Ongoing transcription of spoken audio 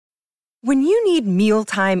When you need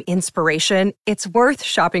mealtime inspiration, it's worth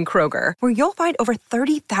shopping Kroger, where you'll find over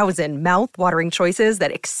 30,000 mouth-watering choices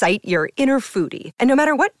that excite your inner foodie. And no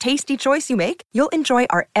matter what tasty choice you make, you'll enjoy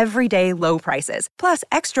our everyday low prices, plus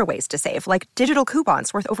extra ways to save, like digital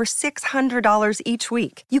coupons worth over $600 each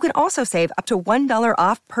week. You can also save up to $1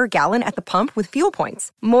 off per gallon at the pump with fuel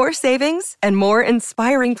points. More savings and more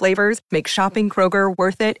inspiring flavors make shopping Kroger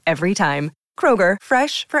worth it every time. Kroger,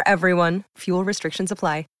 fresh for everyone. Fuel restrictions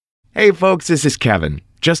apply. Hey folks, this is Kevin.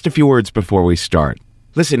 Just a few words before we start.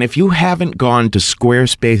 Listen, if you haven't gone to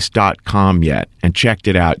squarespace.com yet and checked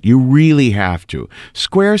it out, you really have to.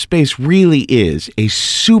 Squarespace really is a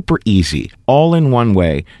super easy, all-in-one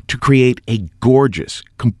way to create a gorgeous,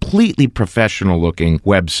 completely professional-looking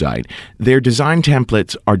website. Their design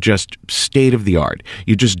templates are just state-of-the-art.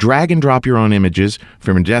 You just drag and drop your own images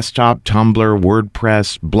from a desktop, Tumblr,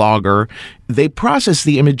 WordPress, Blogger. They process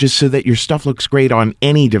the images so that your stuff looks great on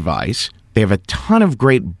any device. They have a ton of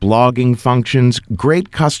great blogging functions,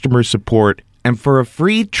 great customer support, and for a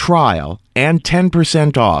free trial and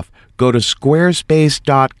 10% off, go to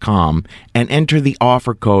squarespace.com and enter the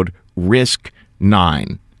offer code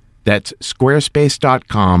RISK9. That's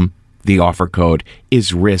squarespace.com. The offer code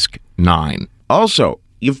is RISK9. Also,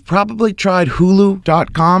 you've probably tried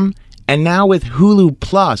Hulu.com, and now with Hulu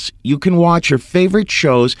Plus, you can watch your favorite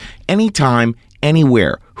shows anytime,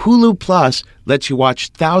 anywhere. Hulu Plus lets you watch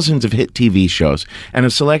thousands of hit TV shows and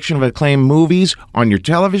a selection of acclaimed movies on your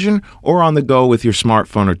television or on the go with your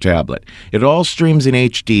smartphone or tablet. It all streams in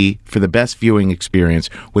HD for the best viewing experience.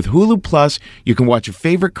 With Hulu Plus, you can watch your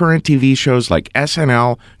favorite current TV shows like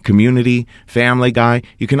SNL, Community, Family Guy.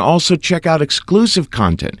 You can also check out exclusive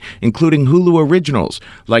content, including Hulu originals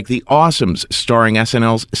like The Awesomes starring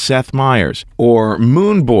SNL's Seth Meyers or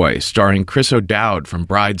Moon Boy starring Chris O'Dowd from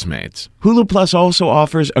Bridesmaids. Hulu Plus also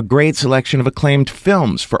offers a great selection of acclaimed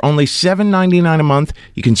films. For only $7.99 a month,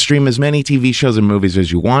 you can stream as many TV shows and movies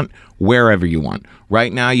as you want, wherever you want.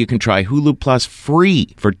 Right now, you can try Hulu Plus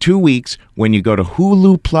free for 2 weeks when you go to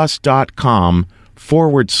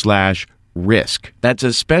huluplus.com/risk. That's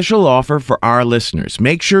a special offer for our listeners.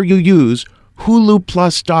 Make sure you use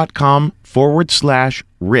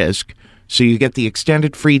huluplus.com/risk so you get the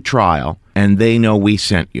extended free trial and they know we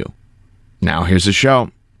sent you. Now here's the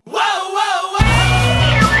show.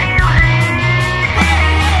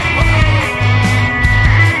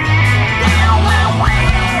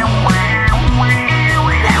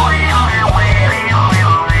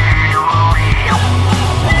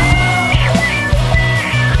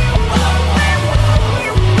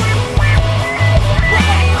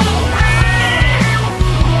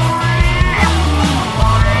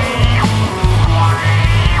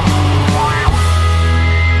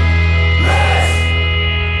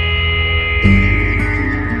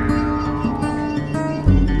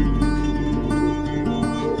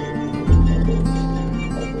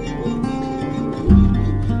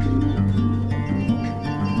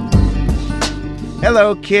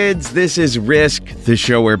 Hello, kids. This is Risk, the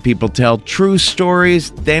show where people tell true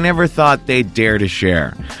stories they never thought they'd dare to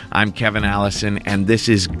share. I'm Kevin Allison, and this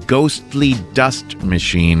is Ghostly Dust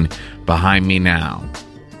Machine behind me now.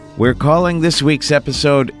 We're calling this week's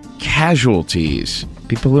episode Casualties.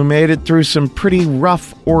 People who made it through some pretty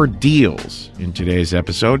rough ordeals in today's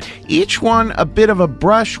episode, each one a bit of a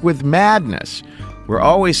brush with madness. We're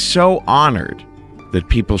always so honored that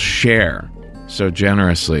people share so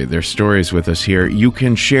generously their stories with us here. You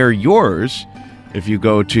can share yours if you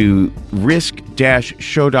go to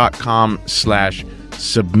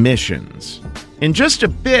risk-show.com/submissions. In just a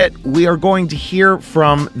bit, we are going to hear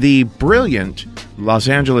from the brilliant Los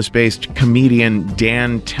Angeles-based comedian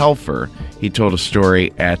Dan Telfer. He told a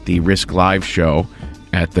story at the Risk Live show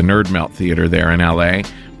at the Nerd Melt Theater there in LA.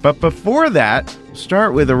 But before that,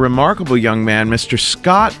 start with a remarkable young man, Mr.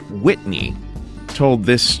 Scott Whitney, told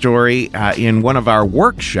this story in one of our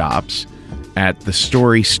workshops at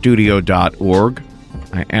thestorystudio.org.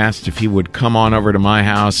 I asked if he would come on over to my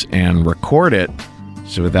house and record it.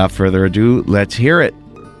 So without further ado, let's hear it.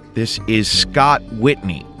 This is Scott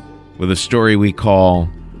Whitney with a story we call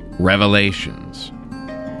Revelations.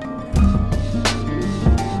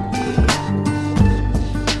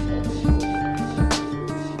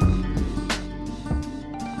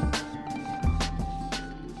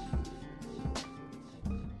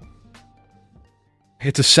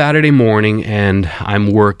 It's a Saturday morning, and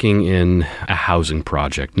I'm working in a housing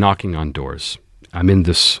project, knocking on doors. I'm in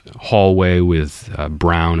this hallway with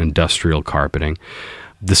brown industrial carpeting.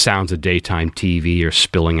 The sounds of daytime TV are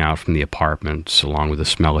spilling out from the apartments, along with the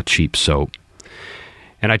smell of cheap soap.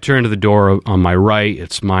 And I turn to the door on my right.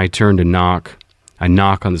 It's my turn to knock. I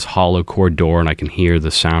knock on this hollow core door and I can hear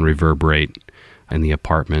the sound reverberate in the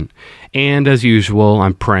apartment. And as usual,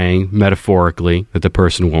 I'm praying metaphorically that the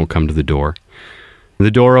person won't come to the door.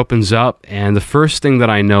 The door opens up, and the first thing that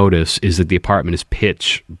I notice is that the apartment is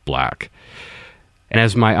pitch black. And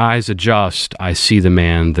as my eyes adjust, I see the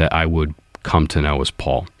man that I would come to know as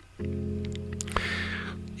Paul.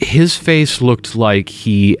 His face looked like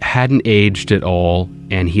he hadn't aged at all,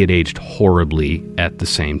 and he had aged horribly at the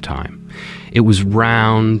same time. It was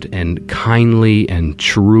round and kindly and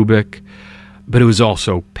cherubic, but it was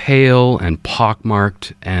also pale and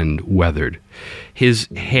pockmarked and weathered. His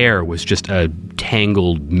hair was just a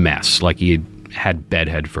tangled mess, like he had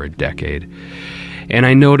bedhead for a decade. And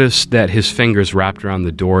I noticed that his fingers wrapped around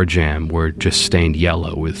the door jamb were just stained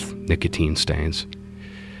yellow with nicotine stains.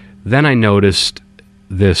 Then I noticed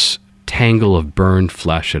this tangle of burned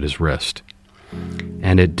flesh at his wrist,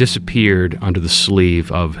 and it disappeared under the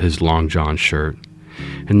sleeve of his long john shirt,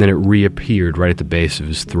 and then it reappeared right at the base of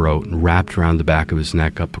his throat and wrapped around the back of his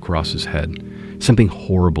neck up across his head. Something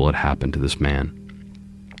horrible had happened to this man.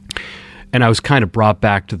 And I was kind of brought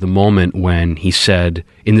back to the moment when he said,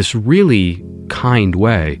 in this really kind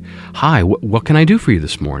way, "Hi, what can I do for you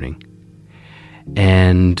this morning?"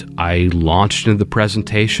 And I launched into the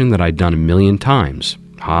presentation that I'd done a million times.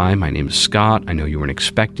 "Hi, my name is Scott. I know you weren't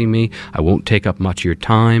expecting me. I won't take up much of your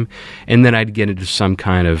time." And then I'd get into some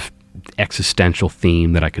kind of existential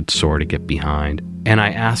theme that I could sort of get behind. And I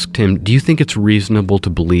asked him, do you think it's reasonable to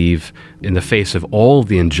believe, in the face of all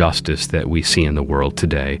the injustice that we see in the world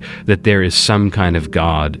today, that there is some kind of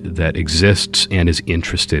God that exists and is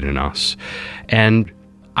interested in us? And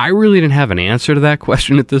I really didn't have an answer to that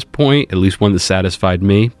question at this point, at least one that satisfied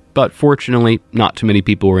me. But fortunately, not too many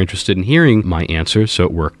people were interested in hearing my answer, so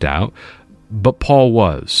it worked out. But Paul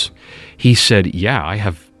was. He said, yeah, I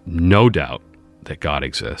have no doubt that God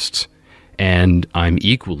exists, and I'm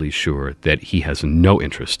equally sure that he has no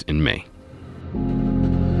interest in me.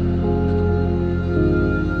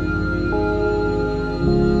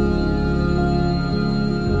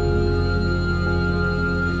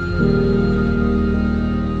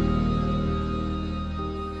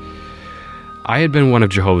 I had been one of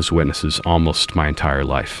Jehovah's Witnesses almost my entire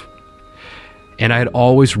life. And I had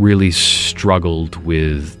always really struggled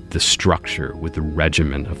with the structure, with the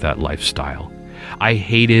regimen of that lifestyle. I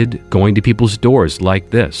hated going to people's doors like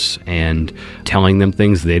this and telling them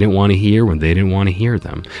things they didn't want to hear when they didn't want to hear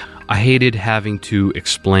them. I hated having to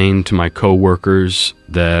explain to my coworkers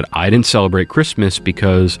that I didn't celebrate Christmas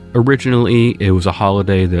because originally it was a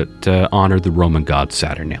holiday that honored the Roman god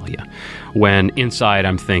Saturnalia. When inside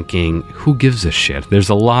I'm thinking, who gives a shit? There's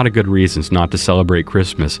a lot of good reasons not to celebrate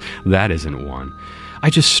Christmas. That isn't one. I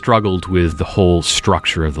just struggled with the whole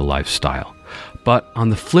structure of the lifestyle. But on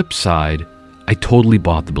the flip side, I totally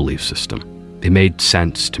bought the belief system. It made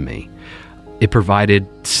sense to me. It provided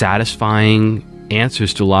satisfying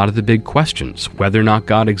answers to a lot of the big questions, whether or not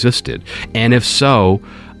God existed. And if so,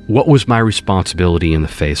 what was my responsibility in the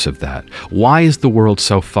face of that? Why is the world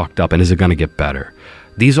so fucked up, and is it going to get better?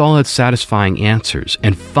 These all had satisfying answers,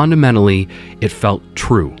 and fundamentally, it felt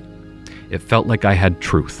true. It felt like I had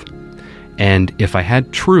truth. And if I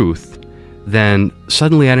had truth, then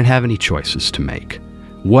suddenly I didn't have any choices to make.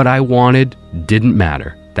 What I wanted didn't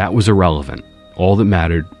matter. That was irrelevant. All that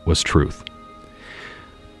mattered was truth.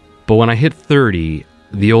 But when I hit 30,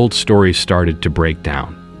 the old stories started to break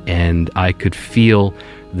down, and I could feel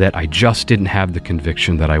that I just didn't have the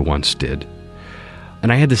conviction that I once did.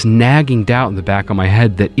 And I had this nagging doubt in the back of my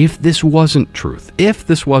head that if this wasn't truth,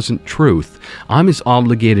 I'm as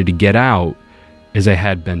obligated to get out as I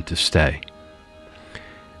had been to stay.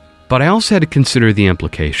 But I also had to consider the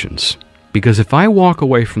implications, because if I walk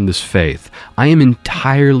away from this faith, I am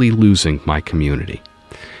entirely losing my community.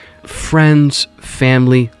 Friends,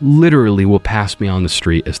 family, literally will pass me on the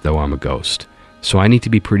street as though I'm a ghost. So I need to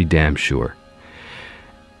be pretty damn sure.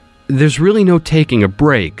 There's really no taking a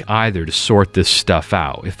break either to sort this stuff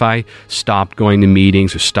out. If I stopped going to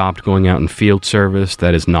meetings or stopped going out in field service,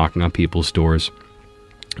 that is knocking on people's doors,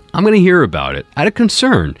 I'm going to hear about it out of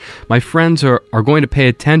concern. My friends are going to pay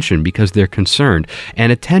attention because they're concerned.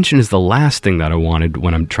 And attention is the last thing that I wanted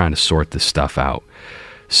when I'm trying to sort this stuff out.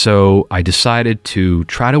 So I decided to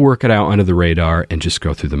try to work it out under the radar and just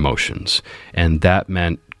go through the motions. And that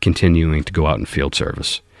meant continuing to go out in field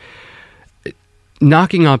service.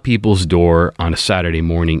 Knocking on people's door on a Saturday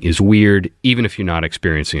morning is weird, even if you're not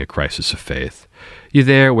experiencing a crisis of faith. You're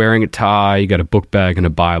there wearing a tie, you got a book bag and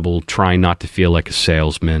a Bible, trying not to feel like a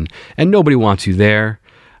salesman, and nobody wants you there.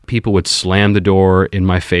 People would slam the door in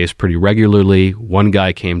my face pretty regularly. One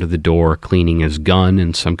guy came to the door cleaning his gun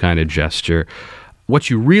in some kind of gesture. What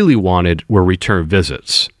you really wanted were return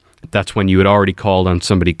visits. That's when you had already called on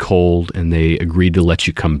somebody cold and they agreed to let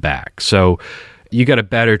you come back. So you got a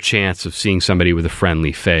better chance of seeing somebody with a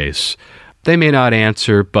friendly face. They may not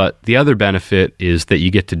answer, but the other benefit is that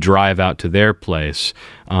you get to drive out to their place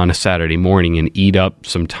on a Saturday morning and eat up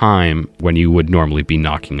some time when you would normally be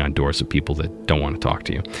knocking on doors of people that don't want to talk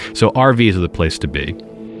to you. So RVs are the place to be.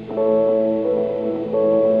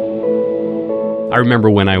 I remember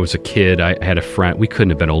when I was a kid, I had a friend, we couldn't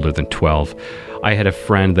have been older than 12. I had a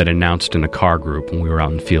friend that announced in a car group when we were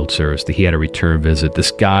out in field service that he had a return visit.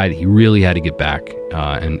 This guy that he really had to get back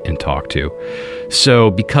and talk to.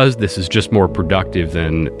 So because this is just more productive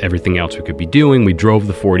than everything else we could be doing, we drove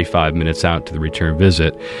the 45 minutes out to the return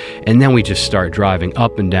visit. And then we just start driving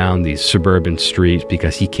up and down these suburban streets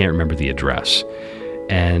because he can't remember the address.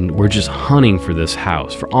 And we're just hunting for this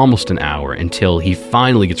house for almost an hour until he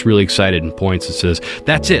finally gets really excited and points and says,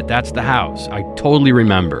 "That's it, that's the house. I totally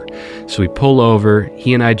remember." So we pull over,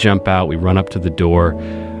 he and I jump out, we run up to the door,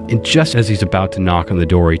 and just as he's about to knock on the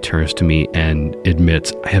door, he turns to me and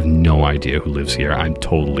admits, "I have no idea who lives here. I'm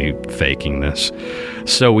totally faking this."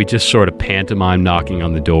 So we just sort of pantomime knocking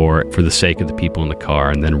on the door for the sake of the people in the car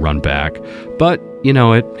and then run back. But,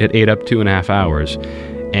 it ate up 2.5 hours.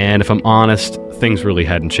 And if I'm honest, things really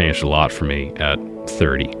hadn't changed a lot for me at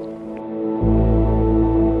 30.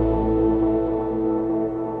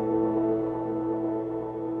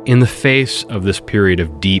 In the face of this period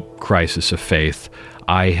of deep crisis of faith,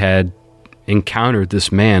 I had encountered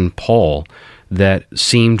this man, Paul, that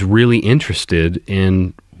seemed really interested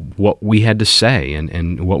in what we had to say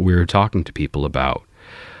and what we were talking to people about.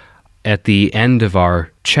 At the end of our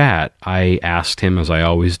chat, I asked him, as I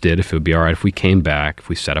always did, if it would be all right if we came back, if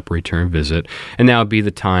we set up a return visit. And now would be the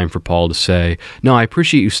time for Paul to say, "No, I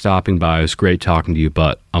appreciate you stopping by. It was great talking to you,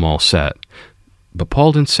 but I'm all set." But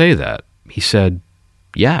Paul didn't say that. He said,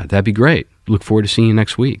 "Yeah, that'd be great. Look forward to seeing you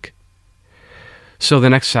next week." So the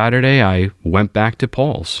next Saturday, I went back to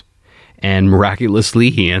Paul's, and miraculously,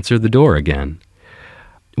 he answered the door again.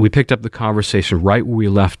 We picked up the conversation right where we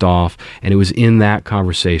left off, and it was in that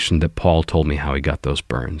conversation that Paul told me how he got those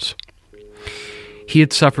burns. He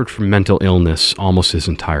had suffered from mental illness almost his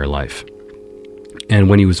entire life. And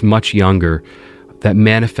when he was much younger, that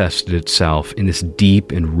manifested itself in this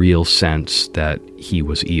deep and real sense that he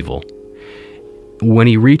was evil. When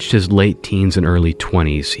he reached his late teens and early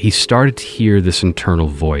 20s, he started to hear this internal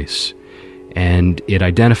voice, and it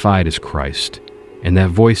identified as Christ. And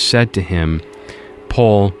that voice said to him,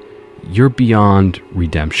 "Paul, you're beyond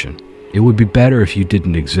redemption. It would be better if you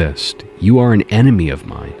didn't exist. You are an enemy of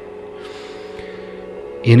mine."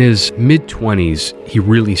 In his mid-20s, he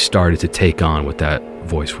really started to take on what that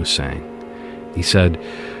voice was saying. He said,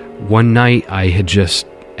 "One night I had just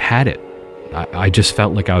had it. I just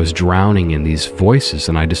felt like I was drowning in these voices,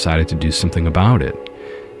 and I decided to do something about it.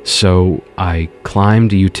 So I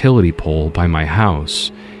climbed a utility pole by my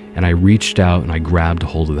house, and I reached out and I grabbed a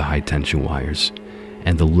hold of the high-tension wires.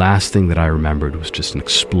 And the last thing that I remembered was just an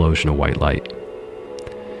explosion of white light."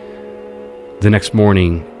 The next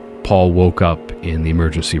morning, Paul woke up in the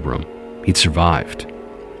emergency room. He'd survived,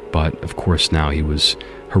 but of course now he was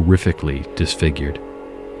horrifically disfigured.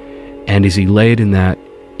 And as he laid in that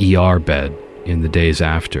ER bed in the days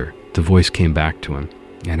after, the voice came back to him,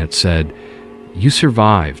 and it said, "You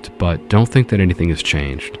survived, but don't think that anything has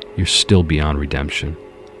changed. You're still beyond redemption."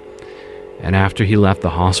 And after he left the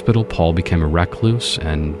hospital, Paul became a recluse,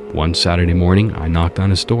 and one Saturday morning, I knocked on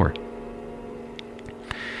his door.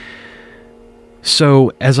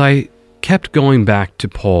 So as I kept going back to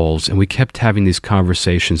Paul's and we kept having these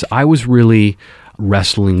conversations, I was really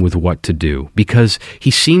wrestling with what to do because he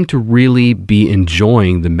seemed to really be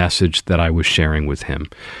enjoying the message that I was sharing with him.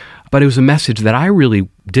 But it was a message that I really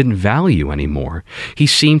didn't value anymore. He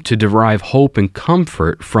seemed to derive hope and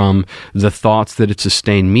comfort from the thoughts that had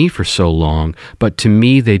sustained me for so long, but to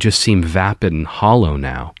me they just seem vapid and hollow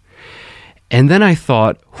now. And then I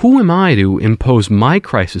thought, who am I to impose my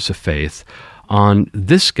crisis of faith on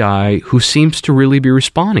this guy who seems to really be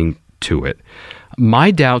responding to it?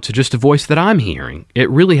 My doubts are just a voice that I'm hearing. It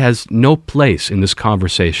really has no place in this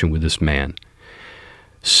conversation with this man.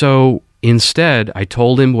 So instead, I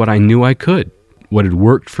told him what I knew I could, what had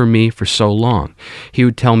worked for me for so long. He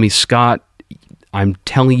would tell me, "Scott, I'm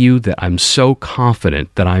telling you that I'm so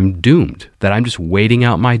confident that I'm doomed, that I'm just waiting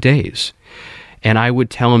out my days." And I would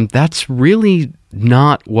tell him, that's really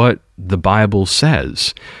not what the Bible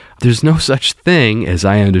says. There's no such thing, as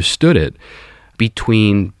I understood it,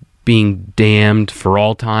 between being damned for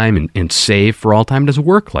all time and saved for all time. It doesn't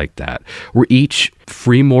work like that. We're each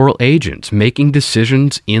free moral agents making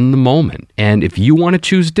decisions in the moment. And if you want to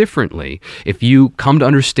choose differently, if you come to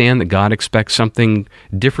understand that God expects something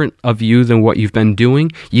different of you than what you've been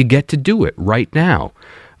doing, you get to do it right now.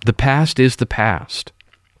 The past is the past.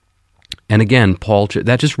 And again, Paul,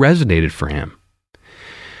 that just resonated for him.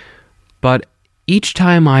 But each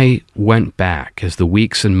time I went back, as the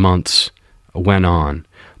weeks and months went on,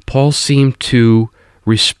 Paul seemed to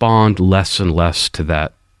respond less and less to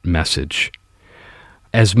that message.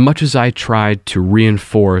 As much as I tried to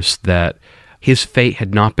reinforce that his fate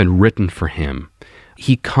had not been written for him,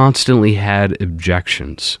 he constantly had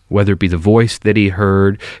objections, whether it be the voice that he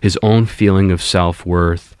heard, his own feeling of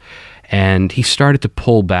self-worth, and he started to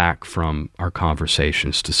pull back from our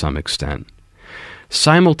conversations to some extent.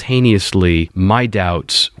 Simultaneously, my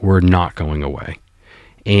doubts were not going away,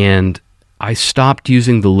 and I stopped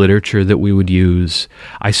using the literature that we would use.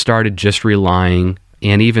 I started just relying,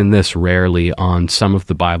 and even this rarely, on some of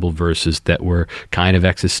the Bible verses that were kind of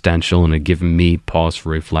existential and had given me pause to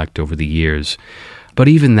reflect over the years. But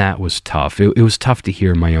even that was tough. It was tough to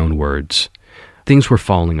hear my own words. Things were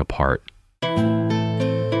falling apart.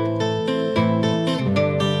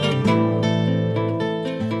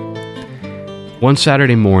 One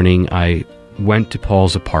Saturday morning, I went to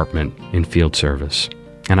Paul's apartment in field service,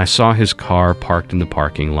 and I saw his car parked in the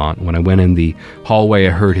parking lot. When I went in the hallway, I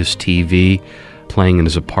heard his TV playing in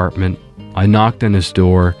his apartment. I knocked on his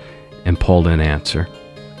door, and Paul didn't answer.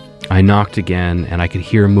 I knocked again, and I could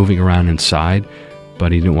hear him moving around inside,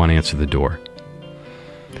 but he didn't want to answer the door.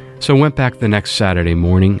 So I went back the next Saturday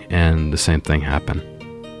morning, and the same thing happened.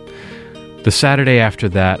 The Saturday after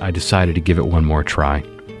that, I decided to give it one more try.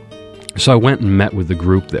 So I went and met with the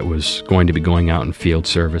group that was going to be going out in field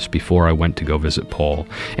service before I went to go visit Paul.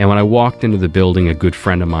 And when I walked into the building, a good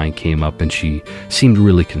friend of mine came up, and she seemed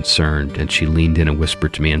really concerned, and she leaned in and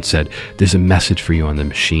whispered to me and said, "There's a message for you on the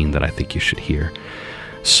machine that I think you should hear."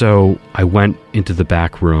 So I went into the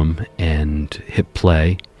back room and hit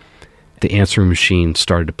play. The answering machine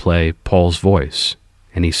started to play Paul's voice,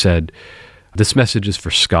 and he said, "This message is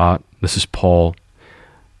for Scott. This is Paul.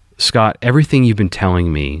 Scott, everything you've been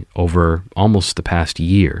telling me over almost the past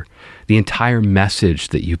year, the entire message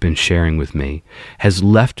that you've been sharing with me, has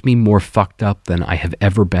left me more fucked up than I have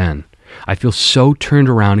ever been. I feel so turned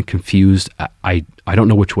around and confused. I don't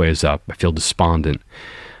know which way is up. I feel despondent.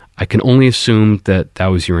 I can only assume that that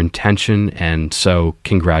was your intention, and so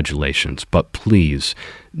congratulations. But please,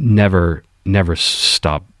 never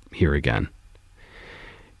stop here again."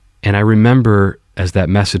 And I remember, as that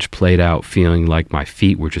message played out, feeling like my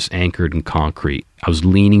feet were just anchored in concrete. I was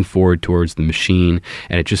leaning forward towards the machine,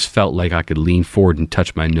 and it just felt like I could lean forward and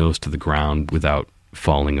touch my nose to the ground without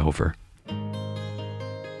falling over.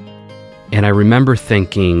 And I remember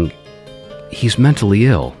thinking, he's mentally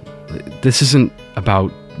ill. This isn't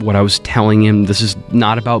about what I was telling him. This is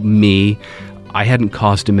not about me. I hadn't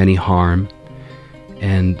caused him any harm.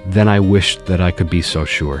 And then I wished that I could be so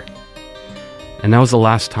sure. And that was the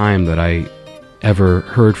last time that I ever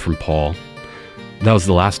heard from Paul. That was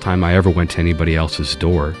the last time I ever went to anybody else's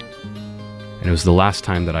door. And it was the last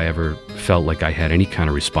time that I ever felt like I had any kind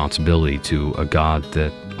of responsibility to a God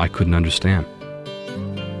that I couldn't understand.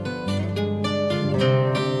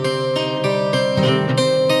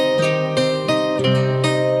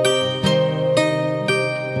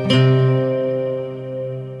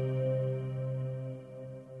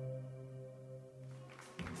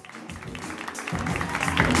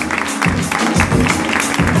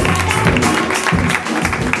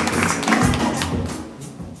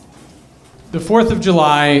 The 4th of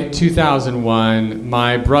July, 2001,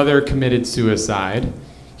 my brother committed suicide.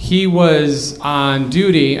 He was on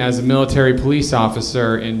duty as a military police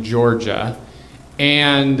officer in Georgia.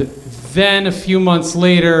 And then a few months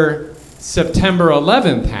later, September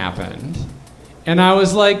 11th happened. And I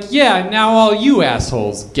was like, yeah, now all you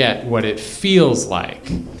assholes get what it feels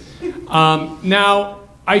like. Now,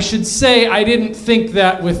 I should say I didn't think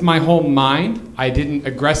that with my whole mind. I didn't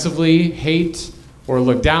aggressively hate or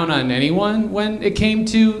look down on anyone when it came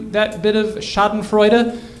to that bit of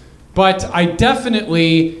schadenfreude. But I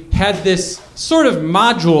definitely had this sort of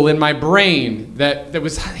module in my brain that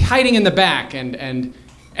was hiding in the back. And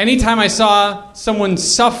anytime I saw someone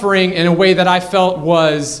suffering in a way that I felt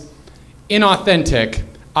was inauthentic,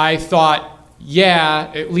 I thought,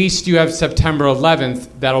 yeah, at least you have September 11th.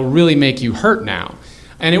 That'll really make you hurt now.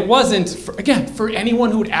 And it wasn't, for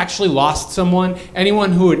anyone who had actually lost someone,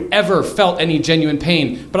 anyone who had ever felt any genuine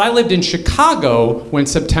pain. But I lived in Chicago when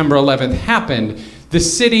September 11th happened, the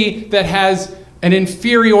city that has an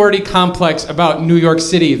inferiority complex about New York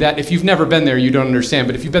City that if you've never been there, you don't understand.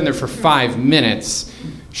 But if you've been there for 5 minutes,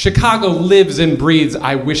 Chicago lives and breathes,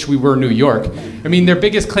 I wish we were New York. I mean, their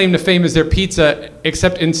biggest claim to fame is their pizza,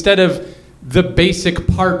 except instead of the basic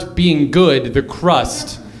part being good, the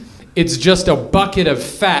crust, it's just a bucket of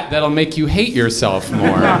fat that'll make you hate yourself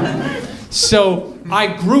more. So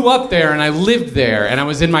I grew up there and I lived there, and I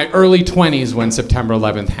was in my early 20s when September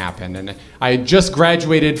 11th happened, and I had just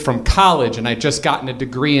graduated from college and I'd just gotten a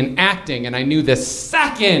degree in acting, and I knew the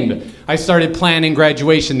second I started planning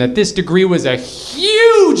graduation that this degree was a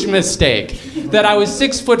huge mistake, that I was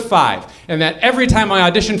 6'5", and that every time I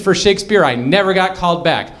auditioned for Shakespeare I never got called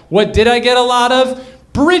back. What did I get a lot of?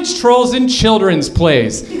 Bridge trolls in children's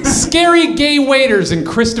plays, scary gay waiters in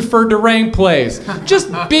Christopher Durang plays,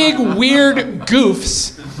 just big weird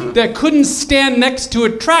goofs that couldn't stand next to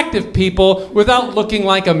attractive people without looking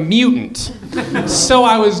like a mutant. So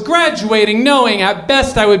I was graduating knowing at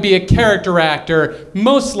best I would be a character actor.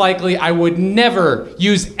 Most likely I would never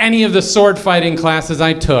use any of the sword fighting classes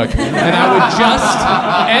I took, and I would just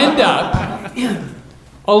end up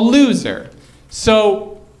a loser. So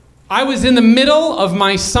I was in the middle of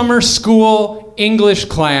my summer school English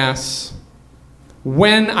class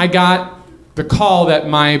when I got the call that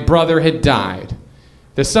my brother had died.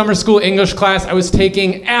 The summer school English class I was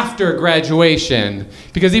taking after graduation,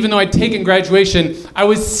 because even though I'd taken graduation, I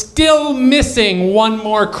was still missing one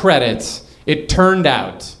more credit, it turned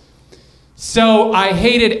out. So I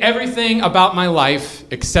hated everything about my life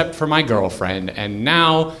except for my girlfriend, and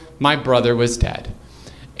now my brother was dead.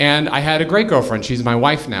 And I had a great girlfriend. She's my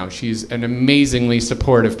wife now. She's an amazingly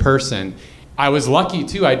supportive person. I was lucky,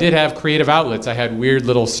 too. I did have creative outlets. I had weird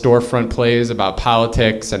little storefront plays about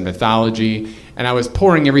politics and mythology, and I was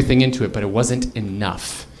pouring everything into it, but it wasn't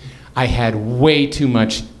enough. I had way too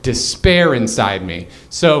much despair inside me.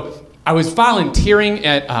 So I was volunteering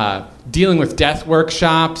at dealing with death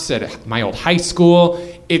workshops at my old high school.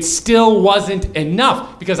 It still wasn't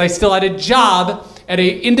enough because I still had a job at an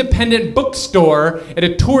independent bookstore at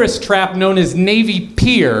a tourist trap known as Navy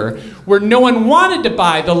Pier, where no one wanted to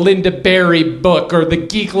buy the Linda Berry book or the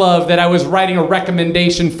Geek Love that I was writing a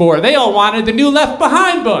recommendation for. They all wanted the new Left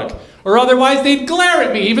Behind book, or otherwise they'd glare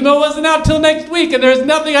at me, even though it wasn't out till next week, and there's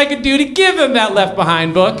nothing I could do to give them that Left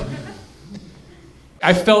Behind book.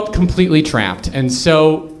 I felt completely trapped, and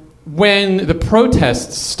so when the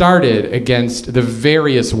protests started against the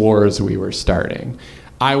various wars we were starting,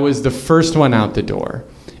 I was the first one out the door.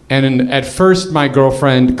 And at first, my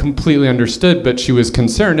girlfriend completely understood, but she was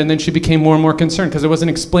concerned, and then she became more and more concerned because I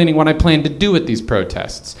wasn't explaining what I planned to do at these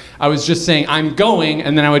protests. I was just saying, I'm going,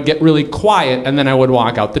 and then I would get really quiet, and then I would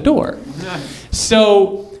walk out the door.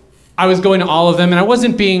 So I was going to all of them, and I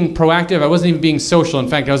wasn't being proactive. I wasn't even being social. In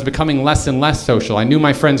fact, I was becoming less and less social. I knew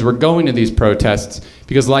my friends were going to these protests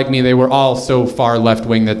because, like me, they were all so far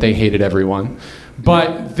left-wing that they hated everyone.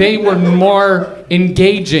 But they were more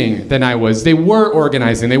engaging than I was. They were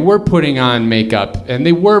organizing, they were putting on makeup, and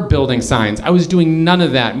they were building signs. I was doing none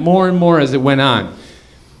of that, more and more as it went on.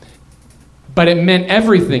 But it meant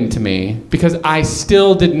everything to me because I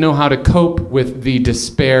still didn't know how to cope with the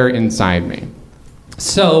despair inside me.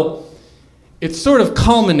 So it sort of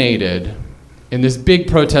culminated in this big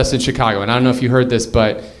protest in Chicago. And I don't know if you heard this,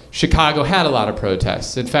 but Chicago had a lot of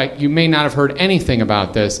protests. In fact, you may not have heard anything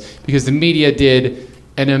about this because the media did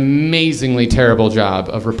an amazingly terrible job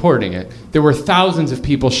of reporting it. There were thousands of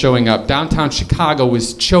people showing up. Downtown Chicago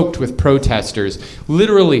was choked with protesters.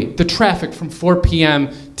 Literally, the traffic from 4 p.m.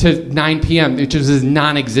 to 9 p.m., it just was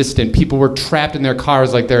non-existent. People were trapped in their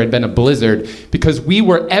cars like there had been a blizzard because we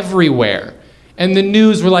were everywhere. And the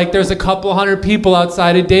news were like, there's a couple hundred people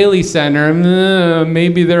outside a Daily Center.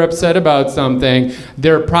 Maybe they're upset about something.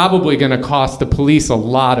 They're probably going to cost the police a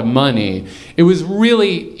lot of money. It was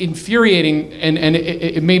really infuriating, and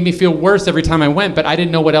it made me feel worse every time I went, but I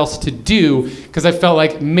didn't know what else to do because I felt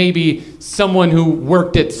like maybe someone who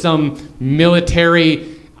worked at some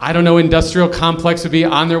military, I don't know, industrial complex would be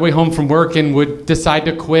on their way home from work and would decide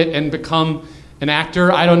to quit and become an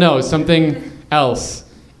actor. I don't know, something else.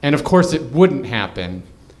 And of course it wouldn't happen,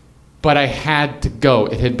 but I had to go.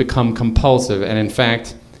 It had become compulsive. And in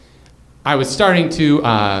fact, I was starting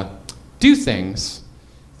to do things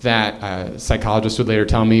that psychologists would later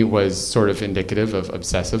tell me was sort of indicative of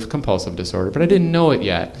obsessive compulsive disorder, but I didn't know it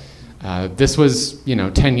yet. This was,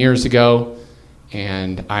 10 years ago,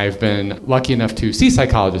 and I've been lucky enough to see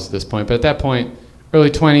psychologists at this point, but at that point, early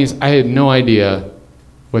 20s, I had no idea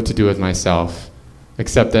what to do with myself,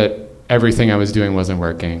 except that everything I was doing wasn't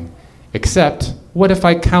working. Except, what if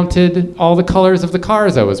I counted all the colors of the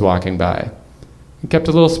cars I was walking by? I kept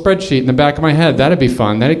a little spreadsheet in the back of my head. That'd be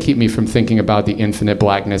fun. That'd keep me from thinking about the infinite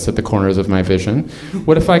blackness at the corners of my vision.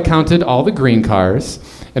 What if I counted all the green cars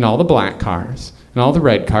and all the black cars and all the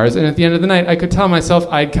red cars, and at the end of the night, I could tell myself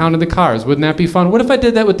I'd counted the cars. Wouldn't that be fun? What if I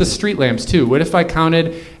did that with the street lamps, too? What if I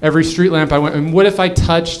counted every street lamp I went, and what if I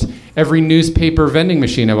touched every newspaper vending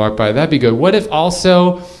machine I walked by? That'd be good. What if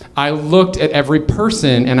also I looked at every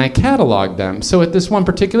person and I cataloged them? So at this one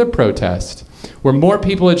particular protest, where more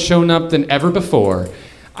people had shown up than ever before,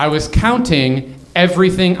 I was counting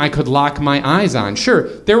everything I could lock my eyes on. Sure,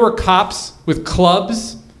 there were cops with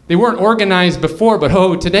clubs. They weren't organized before,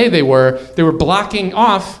 but today they were. They were blocking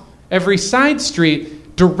off every side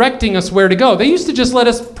street, directing us where to go. They used to just let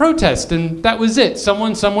us protest, and that was it.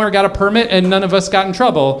 Someone somewhere got a permit, and none of us got in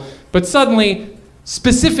trouble. But suddenly,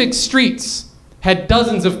 specific streets had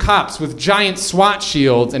dozens of cops with giant SWAT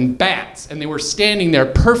shields and bats, and they were standing there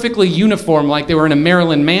perfectly uniform like they were in a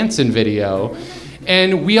Marilyn Manson video.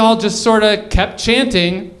 And we all just sort of kept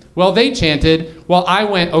chanting. Well, they chanted, while I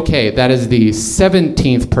went, okay, that is the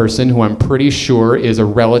 17th person who I'm pretty sure is a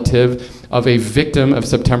relative of a victim of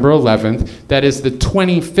September 11th. That is the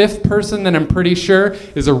 25th person that I'm pretty sure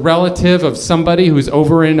is a relative of somebody who's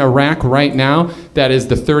over in Iraq right now. That is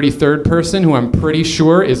the 33rd person who I'm pretty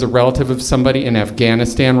sure is a relative of somebody in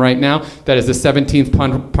Afghanistan right now. That is the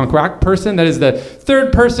 17th punk rock person. That is the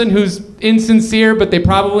third person who's insincere, but they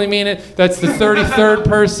probably mean it. That's the 33rd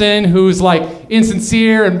person who's like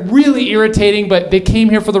insincere and really irritating, but they came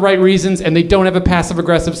here for the right reasons and they don't have a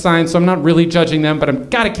passive-aggressive sign, so I'm not really judging them, but I've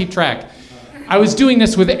got to keep track. I was doing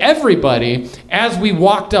this with everybody as we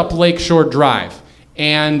walked up Lakeshore Drive,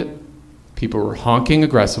 and people were honking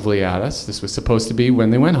aggressively at us. This was supposed to be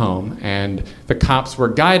when they went home, and the cops were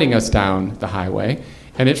guiding us down the highway,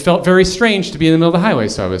 and it felt very strange to be in the middle of the highway,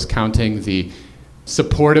 so I was counting the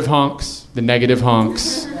supportive honks, the negative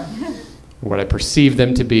honks, what I perceived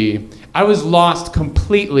them to be. I was lost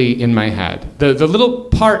completely in my head. The little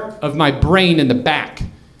part of my brain in the back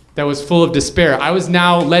that was full of despair, I was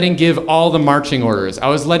now letting give all the marching orders. I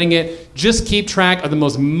was letting it just keep track of the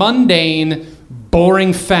most mundane,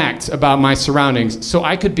 boring facts about my surroundings so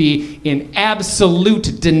I could be in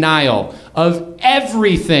absolute denial of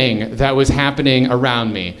everything that was happening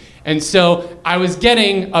around me. And so I was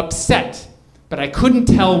getting upset, but I couldn't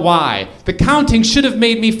tell why. The counting should have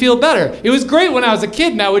made me feel better. It was great when I was a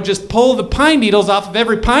kid and I would just pull the pine needles off of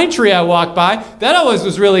every pine tree I walked by. That always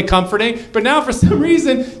was really comforting. But now for some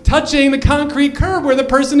reason, touching the concrete curb where the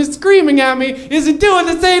person is screaming at me isn't doing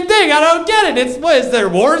the same thing. I don't get it. Is there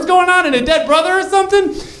wars going on and a dead brother or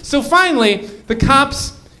something? So finally, the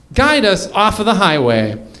cops guide us off of the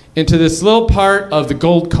highway into this little part of the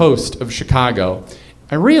Gold Coast of Chicago.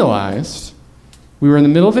 I realized we were in the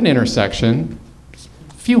middle of an intersection,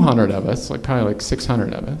 a few hundred of us, probably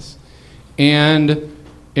 600 of us. And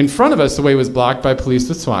in front of us, the way was blocked by police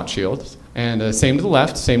with SWAT shields. And same to the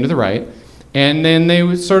left, same to the right. And then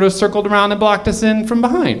they sort of circled around and blocked us in from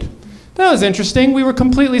behind. That was interesting. We were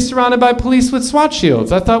completely surrounded by police with SWAT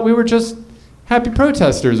shields. I thought we were just happy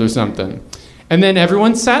protesters or something. And then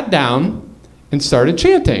everyone sat down and started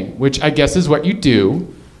chanting, which I guess is what you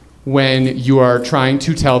do when you are trying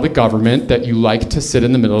to tell the government that you like to sit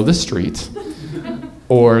in the middle of the street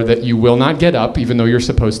or that you will not get up even though you're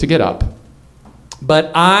supposed to get up.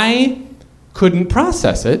 But I couldn't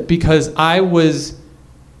process it because I was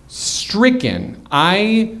stricken.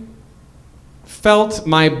 I felt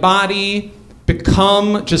my body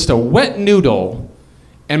become just a wet noodle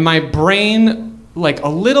and my brain like a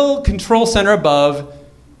little control center above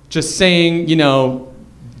just saying,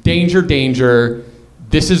 danger, danger,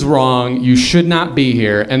 this is wrong, you should not be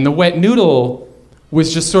here. And the wet noodle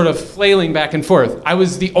was just sort of flailing back and forth. I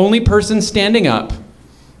was the only person standing up,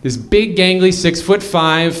 this big, gangly,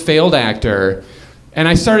 6'5" failed actor. And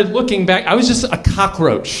I started looking back. I was just a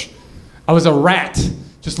cockroach. I was a rat,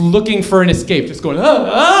 just looking for an escape, just going,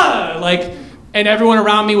 and everyone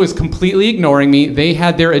around me was completely ignoring me. They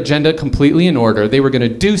had their agenda completely in order. They were going to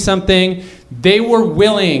do something. They were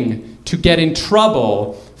willing to get in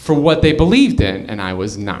trouble for what they believed in, and I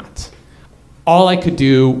was not. All I could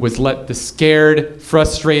do was let the scared,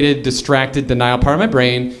 frustrated, distracted, denial part of my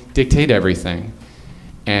brain dictate everything.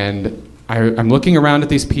 And I'm looking around at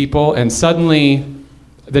these people, and suddenly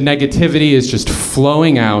the negativity is just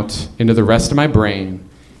flowing out into the rest of my brain,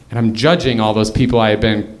 and I'm judging all those people I had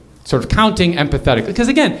been sort of counting empathetically. Because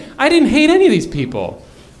again, I didn't hate any of these people.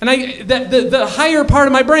 And the higher part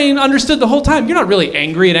of my brain understood the whole time, you're not really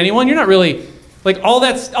angry at anyone, you're not really all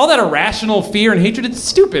that irrational fear and hatred, it's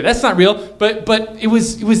stupid. That's not real. But it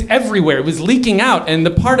was everywhere. It was leaking out. And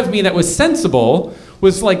the part of me that was sensible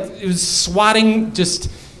was it was swatting just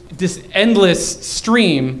this endless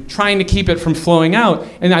stream trying to keep it from flowing out.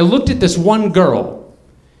 And I looked at this one girl,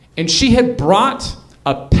 and she had brought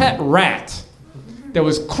a pet rat that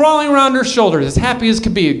was crawling around her shoulders as happy as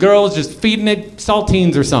could be. A girl was just feeding it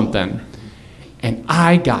saltines or something. And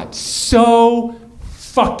I got so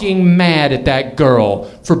fucking mad at that girl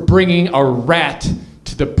for bringing a rat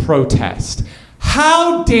to the protest.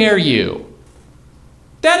 How dare you?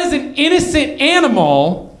 That is an innocent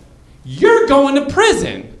animal. You're going to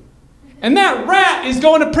prison. And that rat is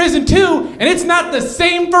going to prison too, and it's not the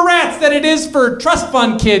same for rats that it is for trust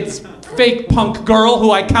fund kids, fake punk girl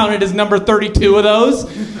who I counted as number 32 of those.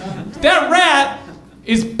 That rat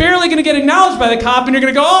is barely going to get acknowledged by the cop, and you're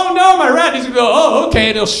going to go, oh no, my rat. He's going to go, oh, okay,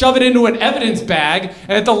 and he'll shove it into an evidence bag,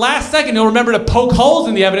 and at the last second, he'll remember to poke holes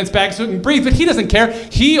in the evidence bag so it can breathe, but he doesn't care.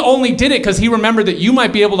 He only did it because he remembered that you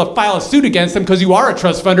might be able to file a suit against him because you are a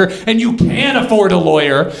trust funder, and you can afford a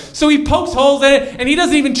lawyer. So he pokes holes in it, and he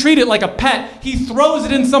doesn't even treat it like a pet. He throws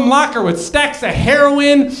it in some locker with stacks of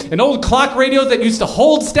heroin and old clock radios that used to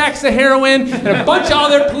hold stacks of heroin and a bunch of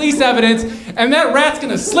other police evidence, and that rat's going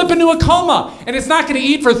to slip into a coma, and it's not going to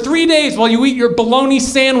eat for 3 days while you eat your bologna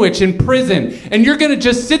sandwich in prison, and you're going to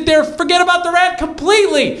just sit there, forget about the rat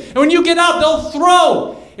completely, and when you get out, they'll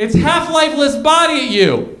throw its half-lifeless body at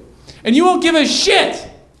you, and you won't give a shit.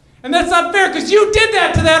 And that's not fair, because you did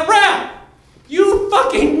that to that rat. You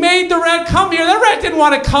fucking made the rat come here. That rat didn't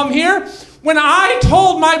want to come here. When I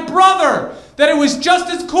told my brother that it was just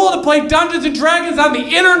as cool to play Dungeons and Dragons on the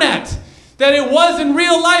internet that it was in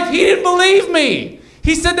real life, he didn't believe me.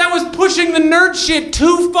 He said that was pushing the nerd shit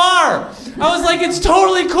too far. I was like, it's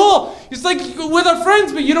totally cool. It's like with our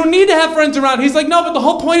friends, but you don't need to have friends around. He's like, no, but the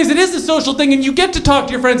whole point is it is a social thing and you get to talk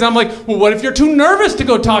to your friends. And I'm like, well, what if you're too nervous to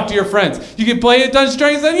go talk to your friends? You can play Dungeons &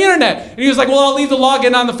 Dragons on the internet. And he was like, well, I'll leave the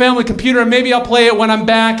login on the family computer and maybe I'll play it when I'm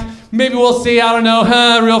back. Maybe we'll see, I don't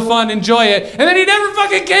know, real fun, enjoy it. And then he never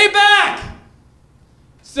fucking came back.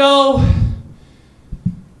 So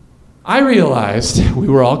I realized we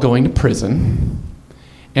were all going to prison.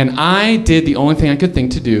 And I did the only thing I could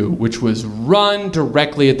think to do, which was run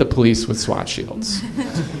directly at the police with SWAT shields.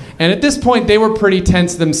 And at this point, they were pretty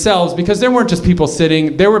tense themselves because there weren't just people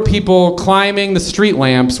sitting. There were people climbing the street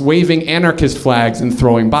lamps, waving anarchist flags and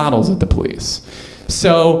throwing bottles at the police.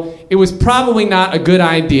 So it was probably not a good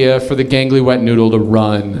idea for the gangly wet noodle to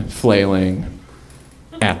run flailing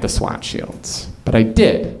at the SWAT shields. But I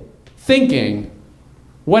did, thinking,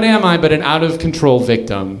 what am I but an out-of-control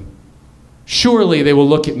victim? Surely they will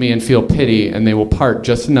look at me and feel pity and they will part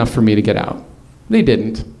just enough for me to get out. They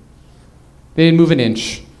didn't. They didn't move an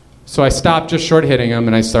inch. So I stopped just short of hitting them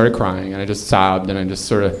and I started crying and I just sobbed and I just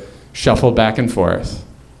sort of shuffled back and forth.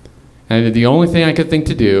 And I did the only thing I could think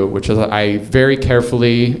to do, which is I very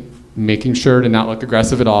carefully, making sure to not look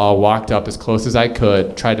aggressive at all, walked up as close as I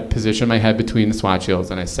could, tried to position my head between the SWAT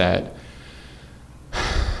shields, and I said,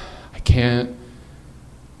 I can't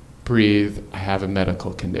breathe, I have a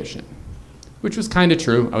medical condition. Which was kind of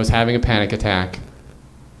true. I was having a panic attack,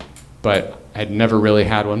 but I'd never really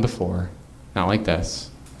had one before, not like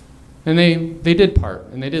this. And they did part,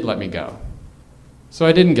 and they did let me go. So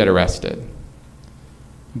I didn't get arrested.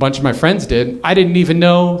 A bunch of my friends did. I didn't even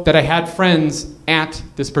know that I had friends at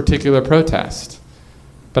this particular protest.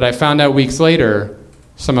 But I found out weeks later,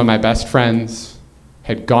 some of my best friends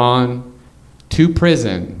had gone to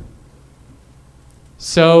prison.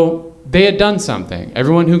 So they had done something.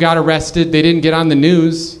 Everyone who got arrested, they didn't get on the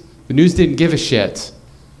news. The news didn't give a shit.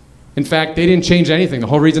 In fact, they didn't change anything. The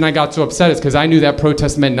whole reason I got so upset is because I knew that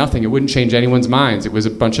protest meant nothing. It wouldn't change anyone's minds. It was a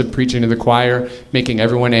bunch of preaching to the choir, making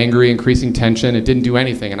everyone angry, increasing tension. It didn't do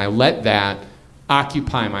anything, and I let that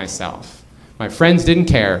occupy myself. My friends didn't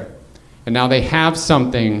care, and now they have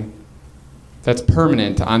something that's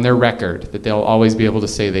permanent on their record that they'll always be able to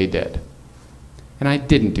say they did. And I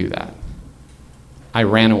didn't do that. I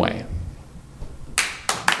ran away.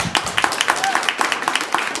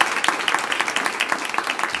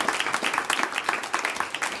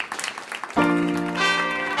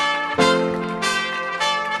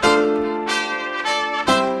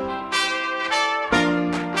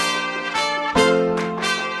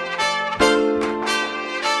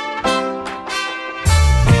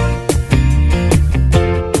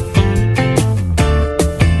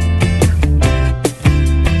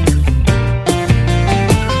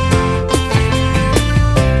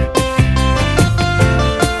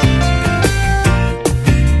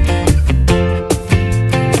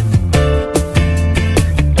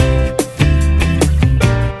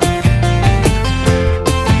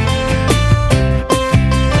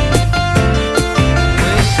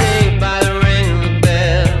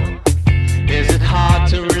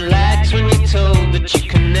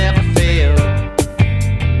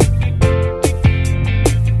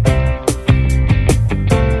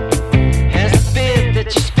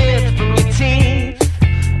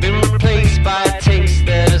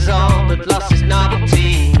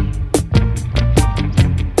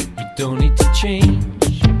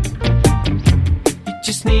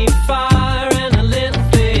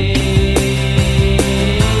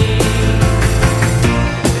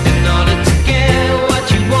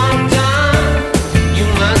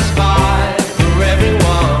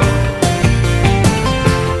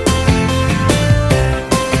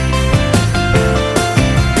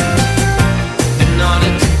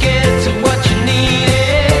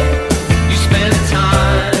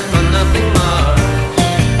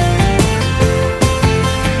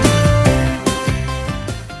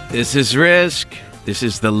 This is Risk. This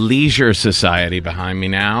is the Leisure Society behind me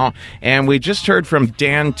now. And we just heard from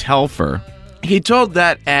Dan Telfer. He told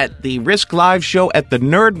that at the Risk Live show at the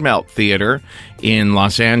Nerd Melt Theater in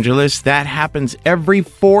Los Angeles, that happens every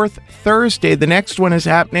fourth Thursday. The next one is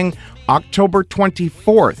happening October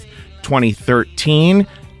 24th, 2013.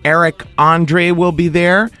 Eric Andre will be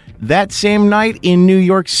there. That same night in New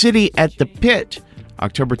York City at the Pit,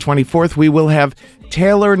 October 24th, we will have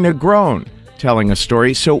Taylor Negron telling a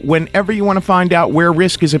story. So whenever you want to find out where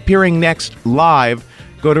Risk is appearing next live,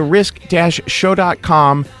 go to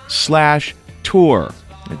risk-show.com/tour.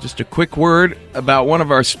 And just a quick word about one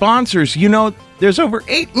of our sponsors. You know, there's over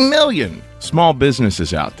 8 million small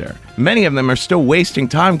businesses out there. Many of them are still wasting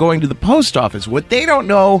time going to the post office. What they don't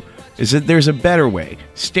know is that there's a better way.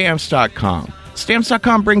 Stamps.com.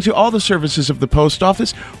 Stamps.com brings you all the services of the post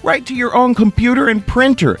office right to your own computer and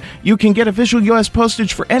printer. You can get official U.S.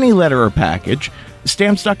 postage for any letter or package.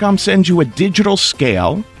 Stamps.com sends you a digital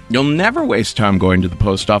scale. You'll never waste time going to the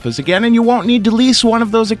post office again, and you won't need to lease one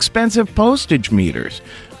of those expensive postage meters.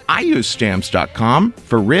 I use Stamps.com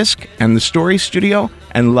for Risk and the Story Studio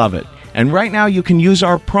and love it. And right now you can use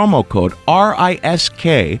our promo code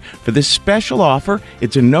RISK for this special offer.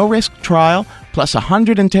 It's a no-risk trial plus a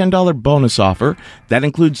 $110 bonus offer. That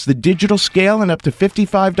includes the digital scale and up to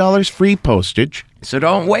 $55 free postage. So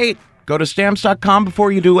don't wait. Go to Stamps.com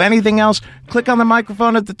before you do anything else. Click on the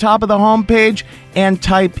microphone at the top of the homepage and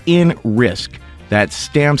type in RISK. That's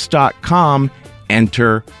Stamps.com.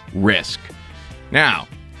 Enter RISK. Now,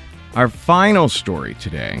 our final story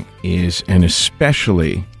today is an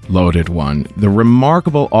especially loaded one. The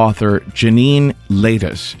remarkable author Janine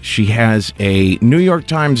Ladis. She has a New York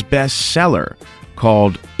Times bestseller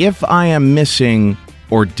called If I Am Missing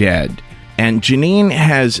or Dead. And Janine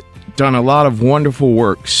has done a lot of wonderful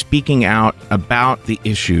work speaking out about the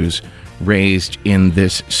issues raised in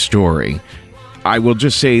this story. I will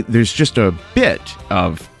just say there's just a bit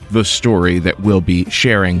of the story that we'll be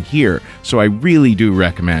sharing here, so I really do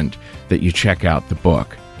recommend that you check out the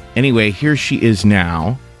book. Anyway, here she is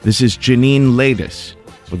now. This is Janine Ladis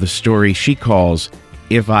with a story she calls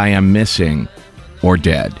If I Am Missing or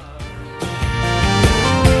Dead.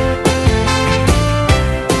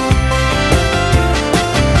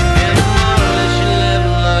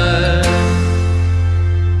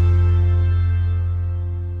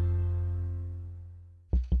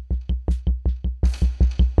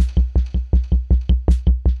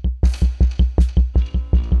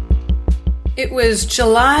 It was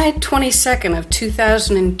July 22nd of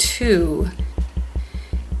 2002,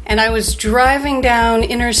 and I was driving down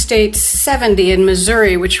Interstate 70 in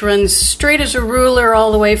Missouri, which runs straight as a ruler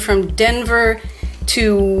all the way from Denver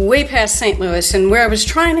to way past St. Louis, and where I was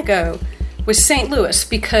trying to go was St. Louis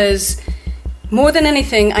because more than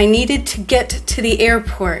anything, I needed to get to the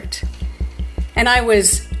airport. And I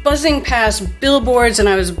was buzzing past billboards, and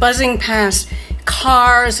I was buzzing past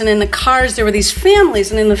cars, and in the cars there were these families,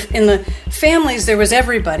 and in the families there was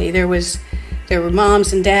everybody. There were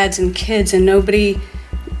moms and dads and kids, and nobody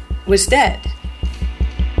was dead.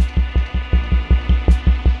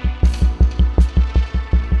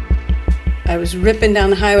 I was ripping down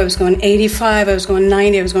the highway. I was going 85, I was going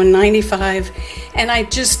 90, I was going 95, and I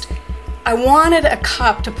wanted a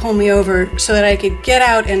cop to pull me over so that I could get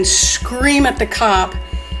out and scream at the cop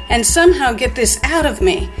and somehow get this out of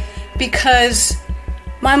me, because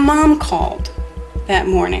my mom called that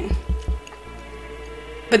morning.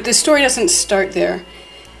 But the story doesn't start there.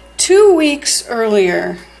 2 weeks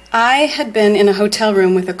earlier, I had been in a hotel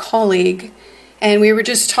room with a colleague, and we were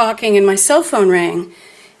just talking, and my cell phone rang,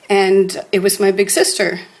 and it was my big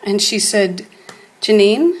sister. And she said,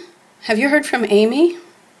 "Janine, have you heard from Amy?"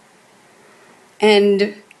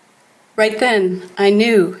 And right then, I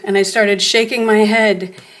knew, and I started shaking my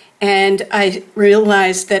head. And I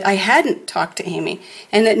realized that I hadn't talked to Amy,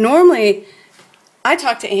 and that normally I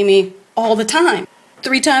talk to Amy all the time.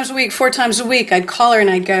 3 times a week, 4 times a week, I'd call her and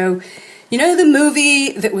I'd go, "You know the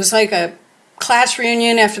movie that was like a class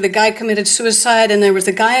reunion after the guy committed suicide, and there was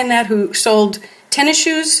a guy in that who sold tennis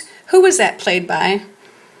shoes? Who was that played by?"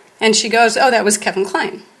 And she goes, "Oh, that was Kevin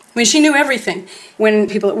Kline." I mean, she knew everything. When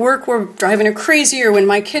people at work were driving her crazy, or when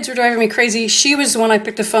my kids were driving me crazy, she was the one I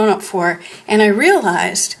picked the phone up for. And I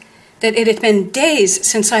realized that it had been days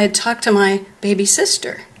since I had talked to my baby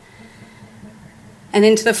sister. And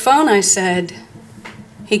into the phone I said,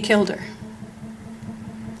 "He killed her."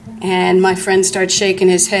 And my friend started shaking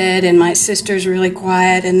his head, and my sister's really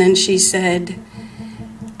quiet, and then she said,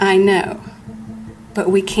 "I know, but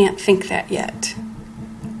we can't think that yet."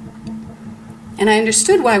 And I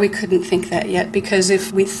understood why we couldn't think that yet, because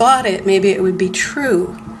if we thought it, maybe it would be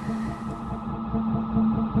true.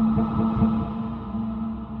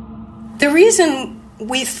 reason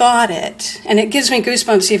we thought it, and it gives me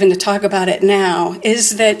goosebumps even to talk about it now,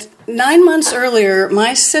 is that 9 months earlier,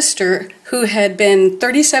 my sister, who had been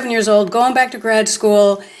 37 years old, going back to grad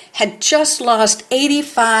school, had just lost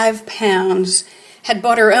 85 pounds, had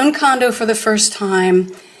bought her own condo for the first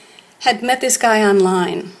time, had met this guy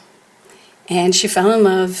online, and she fell in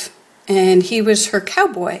love, and he was her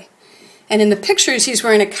cowboy. And in the pictures, he's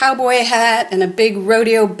wearing a cowboy hat and a big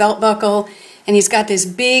rodeo belt buckle, and he's got this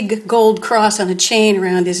big gold cross on a chain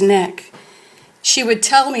around his neck. She would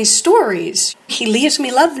tell me stories. He leaves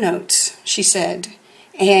me love notes, she said,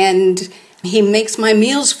 and he makes my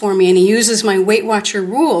meals for me, and he uses my Weight Watcher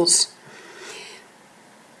rules.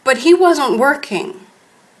 But he wasn't working.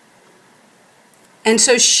 And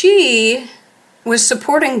so she was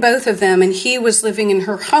supporting both of them, and he was living in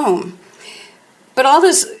her home. But all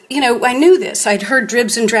this, I knew this. I'd heard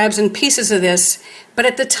dribs and drabs and pieces of this. But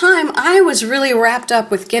at the time, I was really wrapped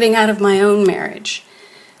up with getting out of my own marriage.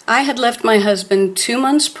 I had left my husband 2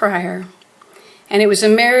 months prior, and it was a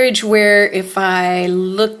marriage where if I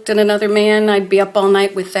looked at another man, I'd be up all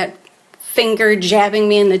night with that finger jabbing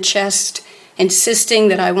me in the chest, insisting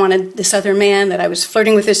that I wanted this other man, that I was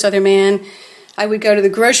flirting with this other man. I would go to the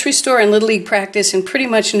grocery store and Little League practice and pretty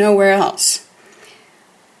much nowhere else.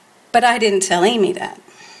 But I didn't tell Amy that.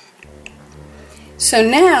 So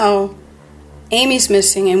now, Amy's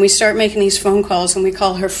missing, and we start making these phone calls, and we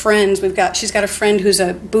call her friends. She's got a friend who's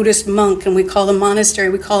a Buddhist monk, and we call the monastery,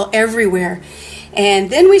 we call everywhere. And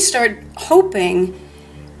then we start hoping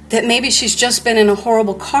that maybe she's just been in a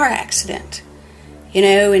horrible car accident,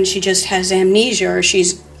 and she just has amnesia, or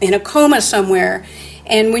she's in a coma somewhere.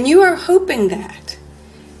 And when you are hoping that,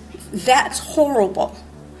 that's horrible.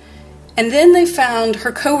 And then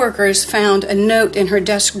her coworkers found a note in her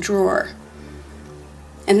desk drawer.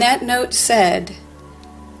 And that note said,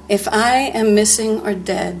 "If I am missing or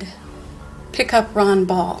dead, pick up Ron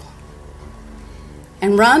Ball."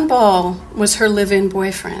 And Ron Ball was her live-in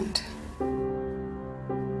boyfriend.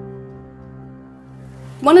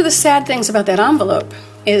 One of the sad things about that envelope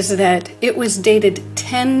is that it was dated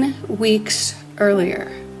 10 weeks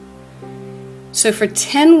earlier. So for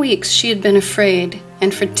 10 weeks she had been afraid,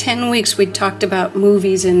 and for 10 weeks we'd talked about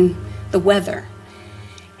movies and the weather.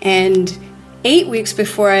 And 8 weeks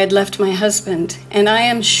before I had left my husband, and I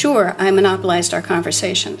am sure I monopolized our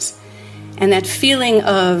conversations. And that feeling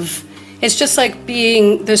of, it's just like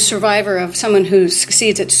being the survivor of someone who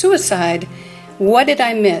succeeds at suicide. What did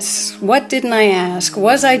I miss? What didn't I ask?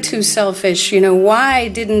 Was I too selfish? Why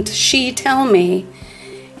didn't she tell me?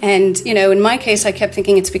 And, in my case, I kept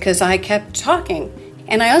thinking it's because I kept talking.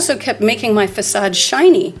 And I also kept making my facade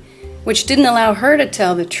shiny, which didn't allow her to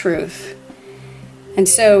tell the truth. And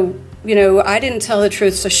so, I didn't tell the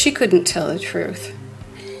truth, so she couldn't tell the truth.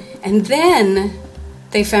 And then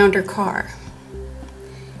they found her car.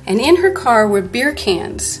 And in her car were beer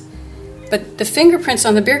cans. But the fingerprints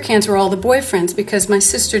on the beer cans were all the boyfriends, because my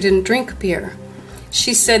sister didn't drink beer.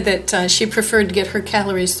 She said that she preferred to get her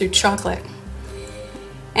calories through chocolate.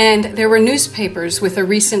 And there were newspapers with a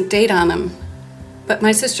recent date on them, but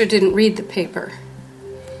my sister didn't read the paper.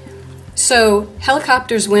 So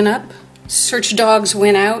helicopters went up, search dogs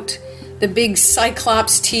went out, the big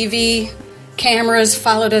Cyclops TV cameras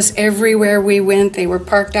followed us everywhere we went. They were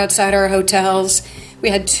parked outside our hotels. We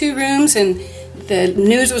had 2 rooms, and the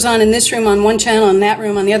news was on in this room on one channel and that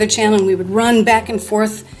room on the other channel, and we would run back and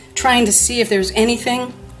forth trying to see if there was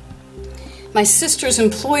anything. My sister's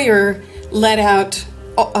employer let out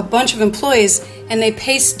a bunch of employees, and they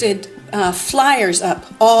pasted flyers up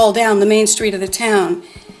all down the main street of the town,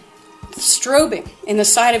 strobing in the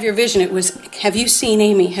side of your vision. It was, "Have you seen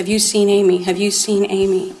Amy? Have you seen Amy? Have you seen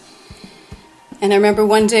Amy?" And I remember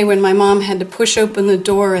one day when my mom had to push open the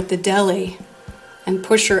door at the deli and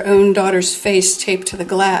push her own daughter's face taped to the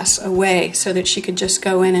glass away so that she could just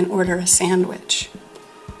go in and order a sandwich.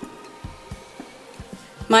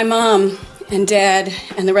 My mom and Dad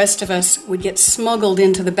and the rest of us would get smuggled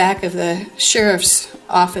into the back of the sheriff's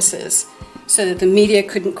offices so that the media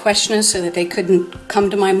couldn't question us, so that they couldn't come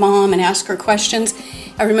to my mom and ask her questions.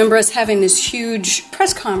 I remember us having this huge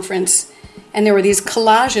press conference, and there were these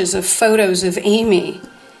collages of photos of Amy.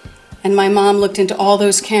 And my mom looked into all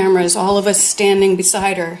those cameras, all of us standing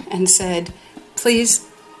beside her, and said, "Please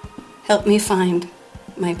help me find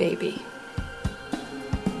my baby."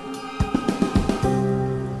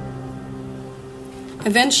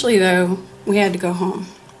 Eventually, though, we had to go home.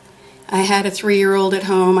 I had a 3-year-old at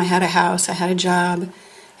home, I had a house, I had a job,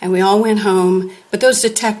 and we all went home. But those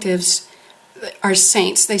detectives are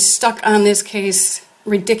saints. They stuck on this case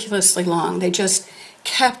ridiculously long. They just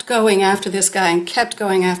kept going after this guy and kept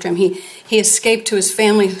going after him. He escaped to his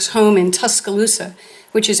family's home in Tuscaloosa,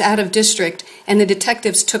 which is out of district, and the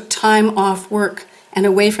detectives took time off work and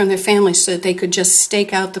away from their families so that they could just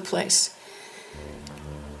stake out the place.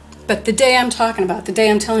 But the day I'm talking about, the day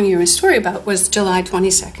I'm telling you a story about, was July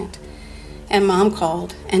 22nd. And Mom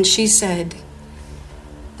called, and she said,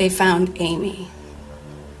 they found Amy.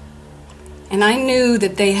 And I knew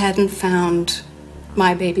that they hadn't found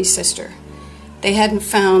my baby sister. They hadn't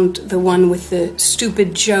found the one with the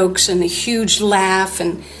stupid jokes and the huge laugh,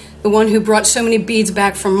 and the one who brought so many beads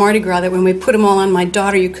back from Mardi Gras that when we put them all on my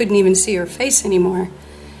daughter, you couldn't even see her face anymore.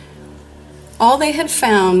 All they had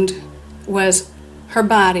found was her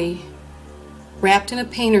body wrapped in a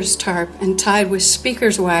painter's tarp and tied with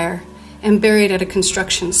speaker's wire and buried at a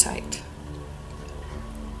construction site.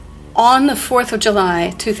 On the 4th of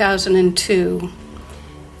July, 2002,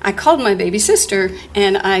 I called my baby sister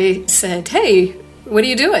and I said, hey, what are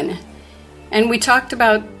you doing? And we talked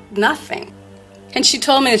about nothing. And she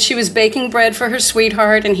told me that she was baking bread for her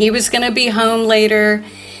sweetheart and he was going to be home later.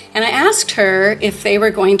 And I asked her if they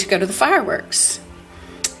were going to go to the fireworks.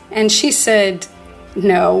 And she said,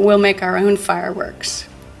 no, we'll make our own fireworks.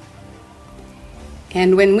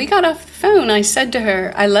 And when we got off the phone, I said to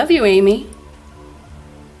her, I love you, Amy.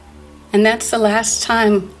 And that's the last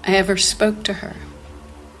time I ever spoke to her.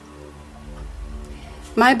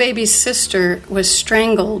 My baby's sister was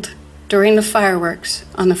strangled during the fireworks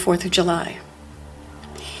on the 4th of July.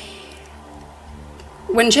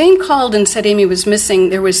 When Jane called and said Amy was missing,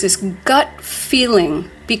 there was this gut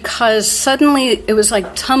feeling because suddenly it was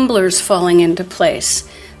like tumblers falling into place.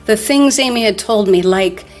 The things Amy had told me,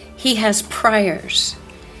 like, he has priors.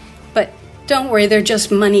 But don't worry, they're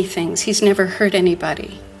just money things. He's never hurt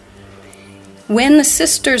anybody. When the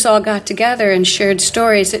sisters all got together and shared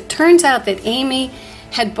stories, it turns out that Amy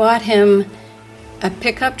had bought him a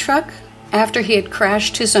pickup truck after he had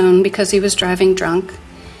crashed his own because he was driving drunk.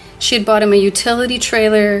 She had bought him a utility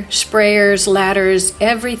trailer, sprayers, ladders,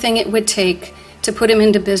 everything it would take to put him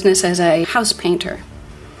into business as a house painter.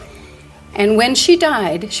 And when she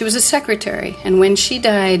died, she was a secretary, and when she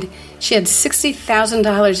died, she had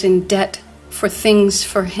 $60,000 in debt for things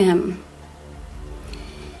for him.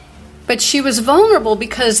 But she was vulnerable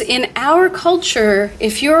because in our culture,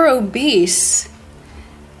 if you're obese,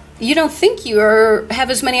 you don't think you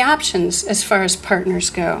have as many options as far as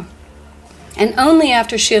partners go. And only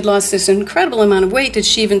after she had lost this incredible amount of weight did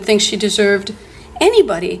she even think she deserved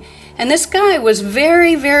anybody. And this guy was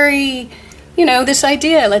very, very, this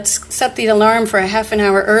idea, let's set the alarm for a half an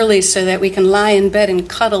hour early so that we can lie in bed and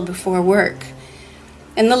cuddle before work.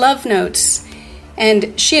 And the love notes.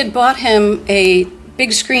 And she had bought him a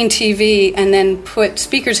big screen TV and then put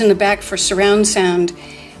speakers in the back for surround sound.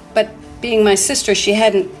 But being my sister, she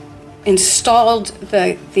hadn't installed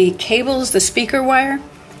the cables, the speaker wire.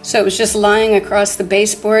 So it was just lying across the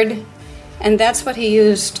baseboard, and that's what he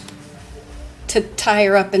used to tie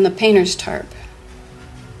her up in the painter's tarp.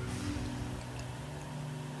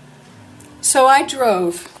 So I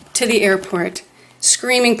drove to the airport,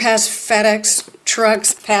 screaming past FedEx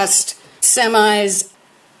trucks, past semis.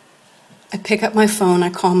 I pick up my phone, I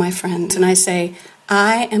call my friends, and I say,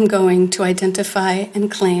 I am going to identify and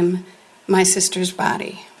claim my sister's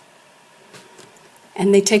body.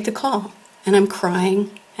 And they take the call, and I'm crying.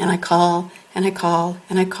 And I call, and I call,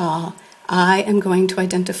 and I call. I am going to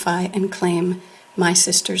identify and claim my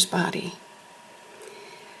sister's body.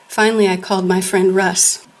 Finally, I called my friend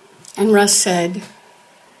Russ. And Russ said,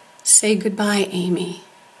 say goodbye, Amy.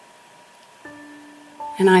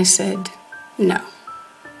 And I said, no.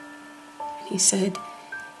 And he said,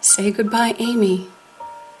 say goodbye, Amy.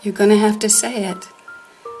 You're going to have to say it.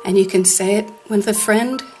 And you can say it with a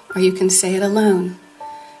friend, or you can say it alone.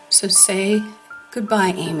 So say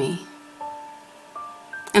goodbye, Amy.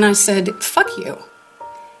 And I said, fuck you.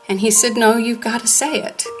 And he said, no, you've got to say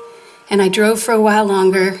it. And I drove for a while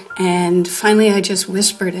longer, and finally I just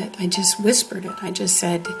whispered it. I just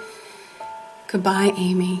said, goodbye,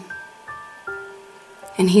 Amy.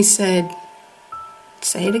 And he said,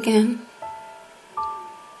 say it again.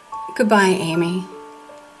 Goodbye, Amy.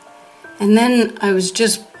 And then I was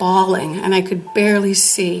just bawling, and I could barely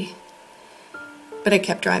see. But I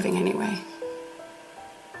kept driving anyway.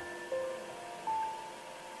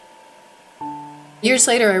 Years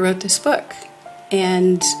later, I wrote this book,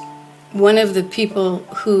 and one of the people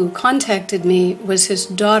who contacted me was his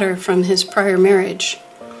daughter from his prior marriage.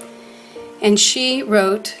 And she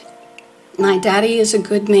wrote, my daddy is a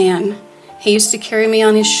good man. He used to carry me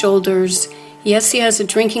on his shoulders. Yes, he has a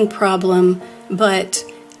drinking problem, but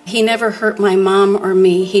he never hurt my mom or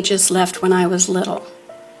me. He just left when I was little.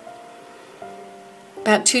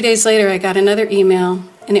 About 2 days later, I got another email,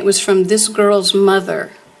 and it was from this girl's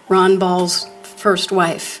mother, Ron Ball's first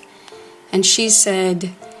wife. And she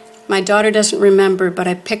said, "My daughter doesn't remember, but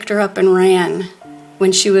I picked her up and ran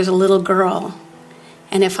when she was a little girl.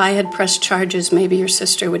 And if I had pressed charges, maybe your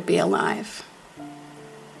sister would be alive."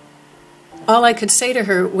 All I could say to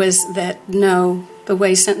her was that no, the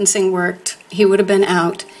way sentencing worked, he would have been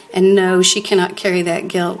out, and no, she cannot carry that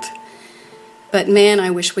guilt. But man, I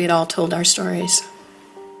wish we had all told our stories.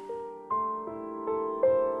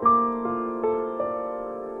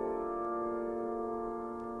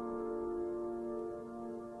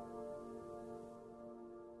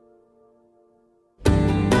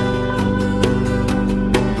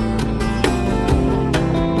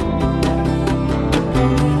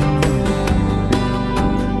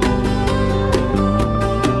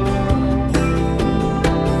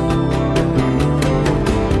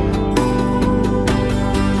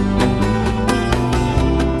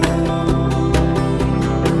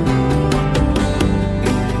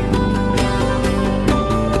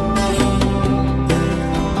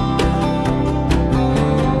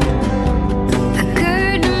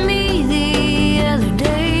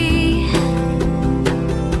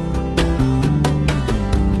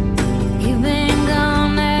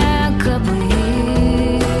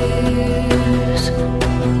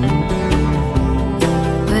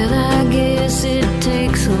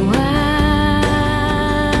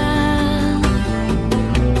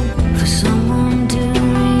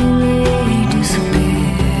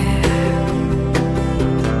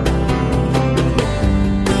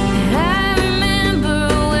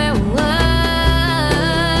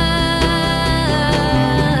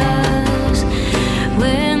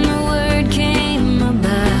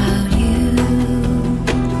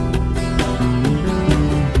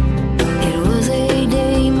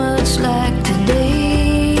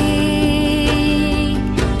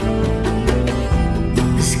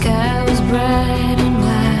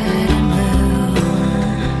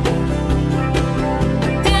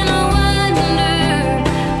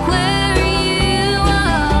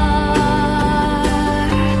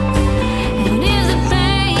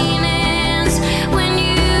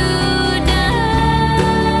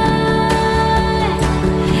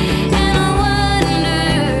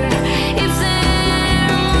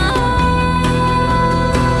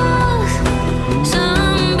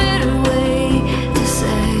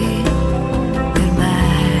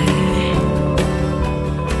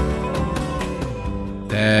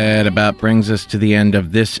 About brings us to the end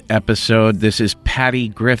of this episode. This is Patty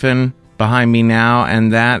Griffin behind me now,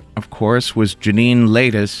 and that, of course, was Janine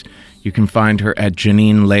Ladis. You can find her at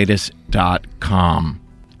JanineLadis.com.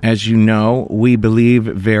 As you know, we believe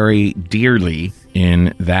very dearly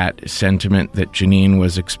in that sentiment that Janine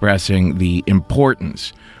was expressing, the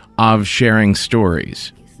importance of sharing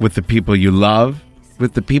stories with the people you love,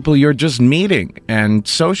 with the people you're just meeting and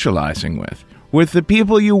socializing with the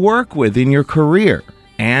people you work with in your career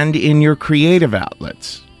and in your creative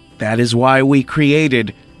outlets. That is why we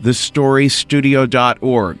created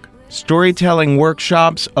thestorystudio.org. Storytelling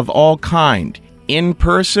workshops of all kind, in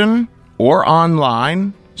person or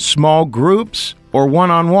online, small groups or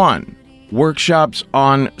one-on-one. Workshops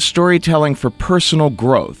on storytelling for personal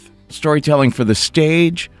growth, storytelling for the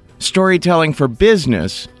stage, storytelling for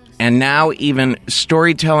business, and now even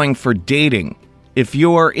storytelling for dating. If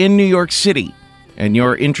you're in New York City and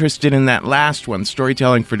you're interested in that last one,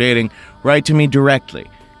 storytelling for dating, write to me directly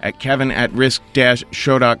at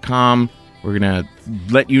kevin@risk-show.com. We're going to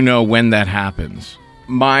let you know when that happens.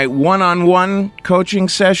 My one-on-one coaching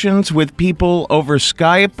sessions with people over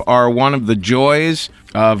Skype are one of the joys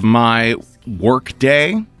of my work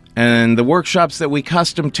day. And the workshops that we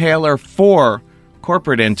custom tailor for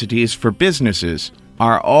corporate entities, for businesses,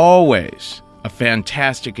 are always a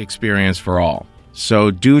fantastic experience for all.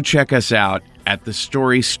 So do check us out at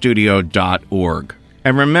thestorystudio.org.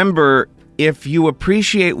 And remember, if you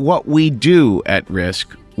appreciate what we do at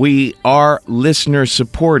Risk, we are listener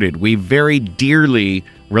supported. We very dearly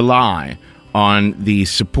rely on the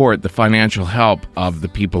support, the financial help of the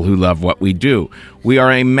people who love what we do. We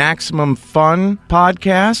are a Maximum Fun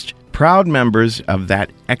podcast, proud members of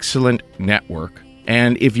that excellent network.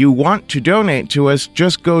 And if you want to donate to us,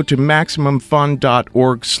 just go to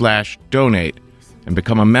MaximumFun.org/donate and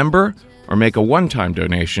become a member, or make a one-time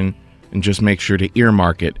donation, and just make sure to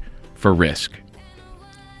earmark it for Risk.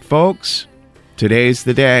 Folks, today's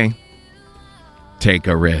the day. Take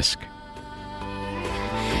a risk.